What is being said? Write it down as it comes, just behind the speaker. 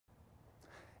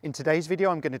In today's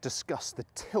video, I'm going to discuss the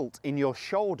tilt in your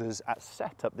shoulders at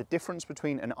setup, the difference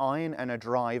between an iron and a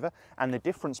driver, and the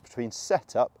difference between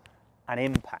setup and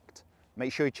impact.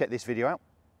 Make sure you check this video out.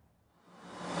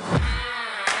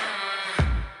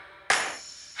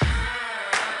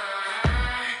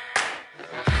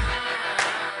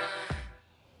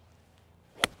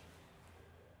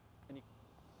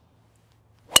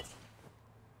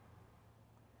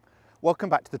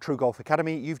 Welcome back to the TruGolf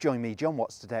Academy. You've joined me, Jon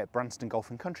Watts, today at Branston Golf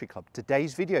and Country Club.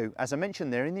 Today's video, as I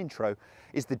mentioned there in the intro,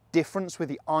 is the difference with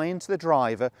the iron to the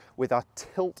driver with our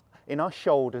tilt in our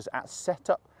shoulders at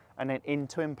setup and then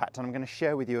into impact. And I'm going to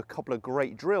share with you a couple of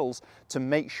great drills to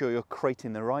make sure you're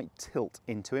creating the right tilt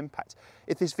into impact.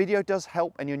 If this video does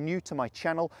help and you're new to my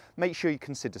channel, make sure you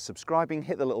consider subscribing,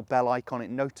 hit the little bell icon.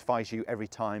 It notifies you every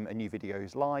time a new video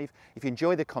is live. If you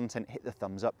enjoy the content, hit the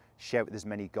thumbs up, share it with as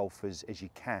many golfers as you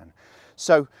can.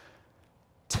 So,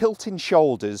 tilting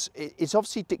shoulders, it's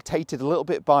obviously dictated a little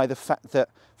bit by the fact that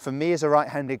for me as a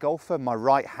right-handed golfer, my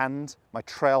right hand, my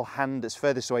trail hand that's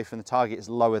furthest away from the target is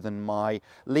lower than my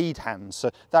lead hand.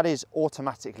 So that is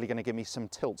automatically going to give me some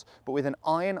tilt. But with an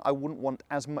iron, I wouldn't want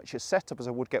as much a setup as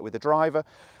I would get with a driver.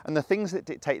 And the things that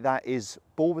dictate that is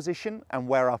ball position and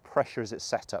where our pressure is at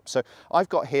setup. So I've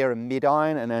got here a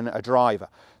mid-iron and then a driver.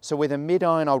 So with a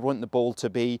mid-iron, I would want the ball to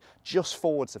be just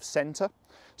forwards of center.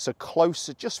 So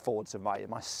closer, just forwards of my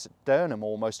sternum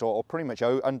almost, or pretty much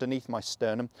underneath my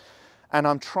sternum. And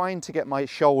I'm trying to get my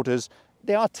shoulders,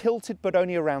 they are tilted, but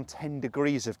only around 10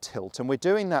 degrees of tilt. And we're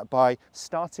doing that by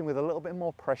starting with a little bit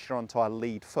more pressure onto our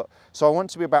lead foot. So I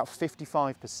want to be about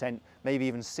 55%, maybe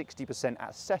even 60%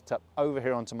 at setup over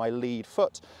here onto my lead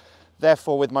foot.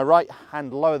 Therefore, with my right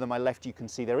hand lower than my left, you can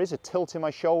see there is a tilt in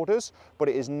my shoulders, but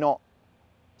it is not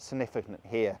significant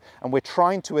here. And we're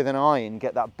trying to, with an iron,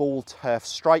 get that ball turf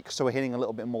strike, so we're hitting a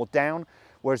little bit more down,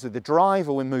 whereas with the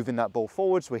driver we're moving that ball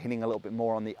forwards, we're hitting a little bit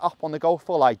more on the up on the golf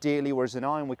ball ideally, whereas an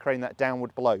iron we're creating that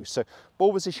downward blow. So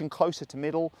ball position closer to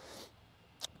middle,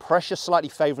 pressure slightly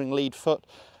favouring lead foot,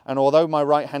 and although my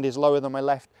right hand is lower than my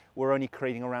left, we're only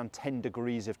creating around 10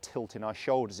 degrees of tilt in our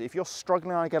shoulders. If you're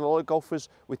struggling, I get a lot of golfers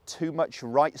with too much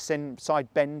right side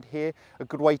bend here. A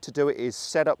good way to do it is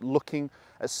set up looking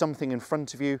at something in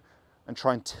front of you and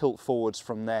try and tilt forwards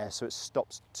from there so it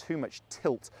stops too much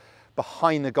tilt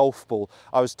behind the golf ball.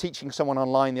 I was teaching someone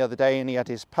online the other day and he had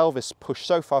his pelvis pushed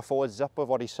so far forward, his upper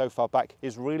body so far back, he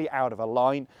was really out of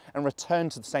line and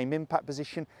returned to the same impact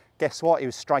position. Guess what? He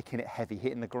was striking it heavy,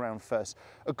 hitting the ground first.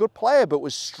 A good player, but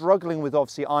was struggling with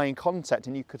obviously iron contact,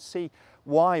 and you could see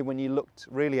why when you looked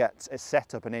really at a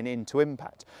setup and then into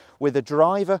impact. With a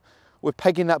driver, we're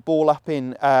pegging that ball up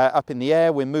in the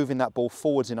air, we're moving that ball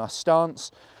forwards in our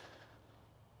stance,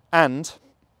 and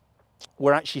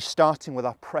we're actually starting with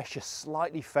our pressure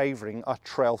slightly favouring our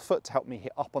trail foot to help me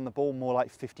hit up on the ball more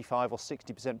like 55 or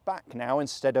 60% back now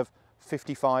instead of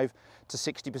 55 to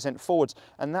 60% forwards,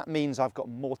 and that means I've got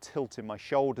more tilt in my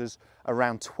shoulders,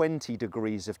 around 20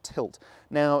 degrees of tilt.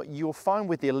 Now you'll find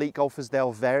with the elite golfers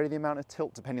they'll vary the amount of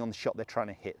tilt depending on the shot they're trying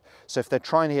to hit. So if they're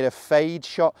trying to hit a fade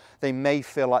shot, they may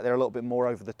feel like they're a little bit more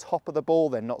over the top of the ball,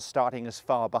 they're not starting as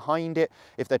far behind it.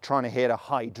 If they're trying to hit a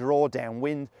high draw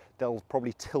downwind, they'll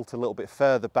probably tilt a little bit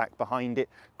further back behind it,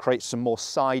 create some more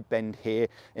side bend here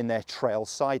in their trail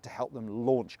side to help them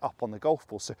launch up on the golf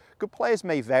ball. So good players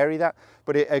may vary that,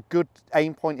 but a good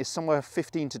aim point is somewhere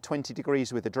 15 to 20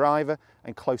 degrees with a driver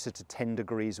and closer to 10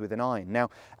 degrees with an iron. Now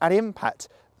at impact,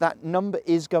 that number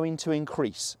is going to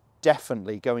increase,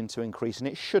 definitely going to increase, and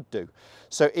it should do.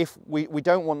 So if we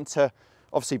don't want to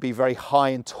obviously be very high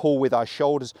and tall with our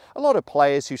shoulders. A lot of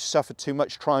players who suffer too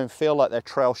much try and feel like their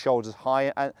trail shoulders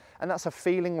high, and that's a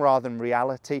feeling rather than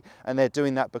reality, and they're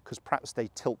doing that because perhaps they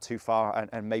tilt too far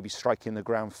and maybe striking the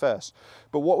ground first.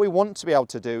 But what we want to be able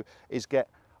to do is get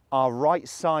our right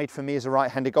side, for me as a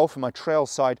right-handed golfer, my trail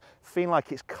side, feeling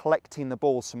like it's collecting the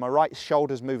ball. So my right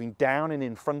shoulder's moving down and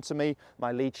in front of me,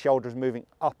 my lead shoulder's moving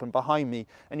up and behind me,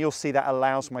 and you'll see that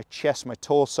allows my chest, my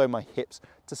torso, my hips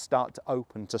to start to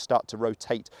open, to start to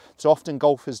rotate. So often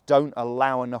golfers don't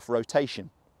allow enough rotation.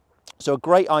 So a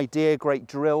great idea, great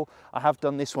drill, I have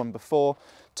done this one before,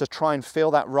 to try and feel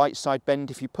that right side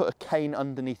bend. If you put a cane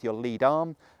underneath your lead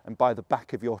arm and by the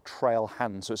back of your trail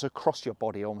hand, so it's across your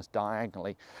body almost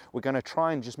diagonally, we're going to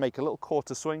try and just make a little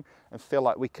quarter swing and feel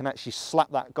like we can actually slap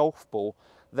that golf ball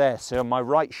there. So my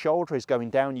right shoulder is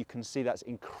going down, you can see that's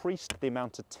increased the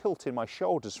amount of tilt in my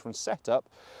shoulders from setup,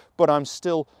 but I'm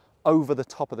still over the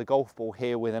top of the golf ball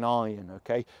here with an iron,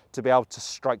 okay, to be able to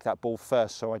strike that ball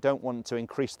first. So I don't want to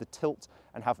increase the tilt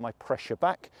and have my pressure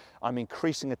back. I'm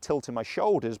increasing the tilt in my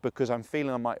shoulders because I'm feeling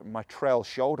on my trail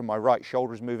shoulder, my right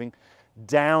shoulder is moving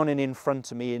down and in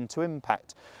front of me into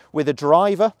impact. With a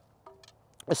driver,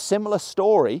 a similar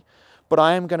story, but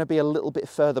I am going to be a little bit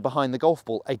further behind the golf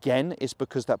ball. Again, it's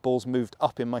because that ball's moved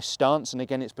up in my stance, and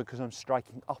again, it's because I'm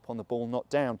striking up on the ball, not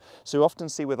down. So we often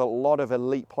see with a lot of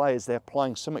elite players, they're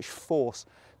applying so much force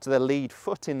to their lead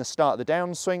foot in the start of the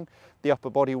downswing, the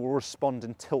upper body will respond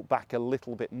and tilt back a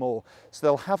little bit more. So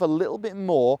they'll have a little bit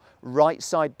more right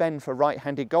side bend for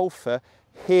right-handed golfer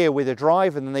here with a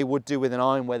driver than they would do with an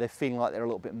iron, where they're feeling like they're a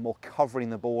little bit more covering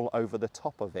the ball over the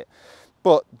top of it.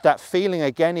 But that feeling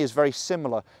again is very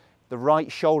similar. The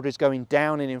right shoulder is going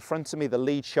down and in front of me, the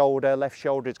lead shoulder, left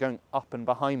shoulder is going up and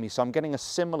behind me. So I'm getting a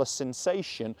similar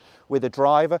sensation with a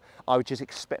driver. I would just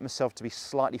expect myself to be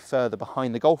slightly further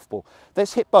behind the golf ball.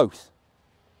 Let's hit both.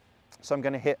 So I'm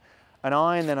going to hit an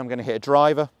iron, then I'm going to hit a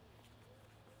driver.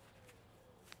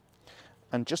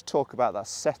 And just talk about that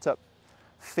setup,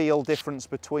 feel difference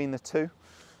between the two.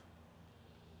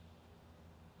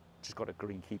 Just got a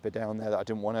greenkeeper down there that I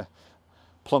didn't want to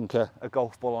plunk a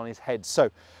golf ball on his head.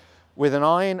 So with an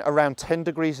iron, around 10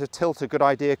 degrees of tilt, a good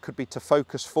idea could be to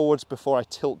focus forwards before I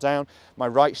tilt down. My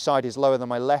right side is lower than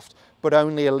my left, but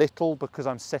only a little, because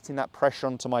I'm setting that pressure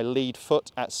onto my lead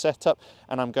foot at setup,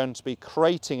 and I'm going to be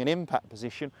creating an impact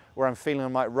position where I'm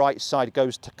feeling my right side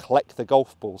goes to collect the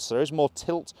golf ball. So there is more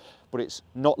tilt, but it's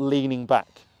not leaning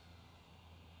back.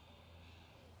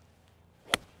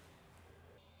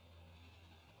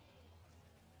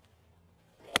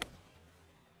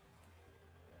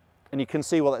 And you can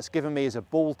see what that's given me is a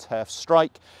ball turf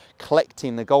strike,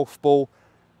 collecting the golf ball.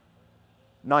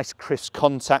 Nice crisp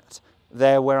contact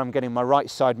there where I'm getting my right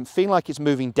side and feeling like it's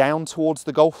moving down towards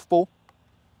the golf ball.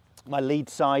 My lead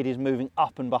side is moving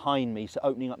up and behind me, so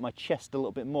opening up my chest a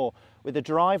little bit more. With a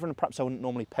driver, and perhaps I wouldn't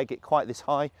normally peg it quite this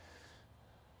high,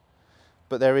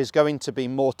 but there is going to be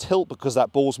more tilt because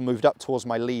that ball's moved up towards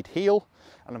my lead heel,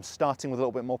 and I'm starting with a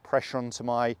little bit more pressure onto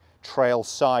my trail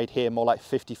side here, more like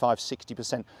 55,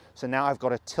 60%. So now I've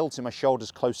got a tilt in my shoulders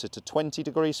closer to 20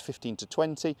 degrees, 15 to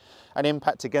 20. And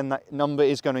impact, again, that number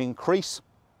is going to increase.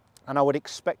 And I would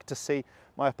expect to see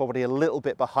my upper body a little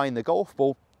bit behind the golf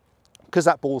ball because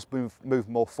that ball's moved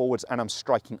more forwards and I'm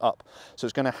striking up. So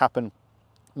it's going to happen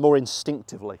more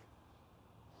instinctively.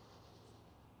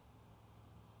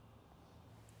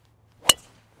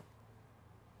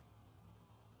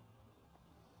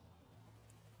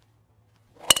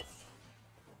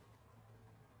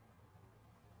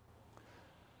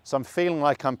 So I'm feeling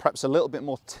like I'm perhaps a little bit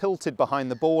more tilted behind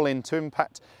the ball into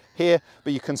impact here,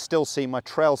 but you can still see my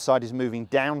trail side is moving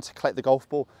down to collect the golf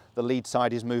ball. The lead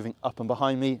side is moving up and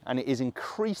behind me, and it is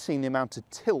increasing the amount of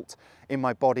tilt in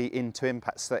my body into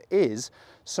impact. So there is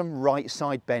some right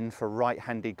side bend for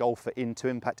right-handed golfer into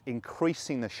impact,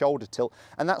 increasing the shoulder tilt,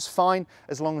 and that's fine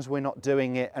as long as we're not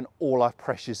doing it and all our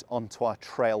pressure's onto our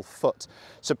trail foot.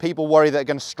 So people worry they're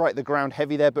going to strike the ground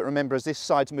heavy there, but remember, as this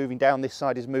side's moving down, this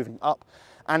side is moving up.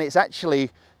 And it's actually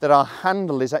that our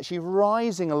handle is actually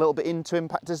rising a little bit into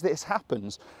impact as this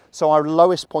happens. So our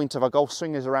lowest point of our golf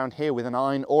swing is around here with an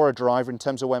iron or a driver in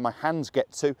terms of where my hands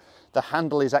get to. The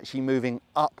handle is actually moving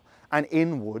up and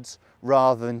inwards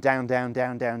rather than down, down,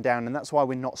 down, down, down. And that's why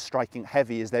we're not striking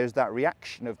heavy, is there's that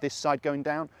reaction of this side going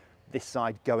down, this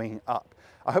side going up.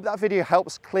 I hope that video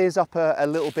helps, clears up a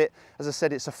little bit. As I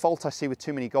said, it's a fault I see with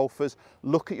too many golfers.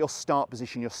 Look at your start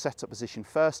position, your setup position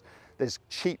first. There's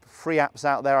cheap free apps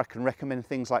out there. I can recommend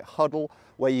things like Huddle,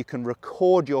 where you can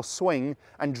record your swing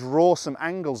and draw some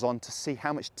angles on to see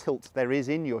how much tilt there is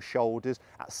in your shoulders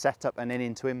at setup and then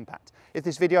into impact. If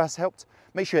this video has helped,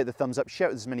 make sure you hit the thumbs up, share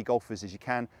it with as many golfers as you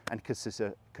can, and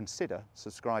consider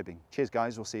subscribing. Cheers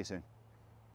guys, we'll see you soon.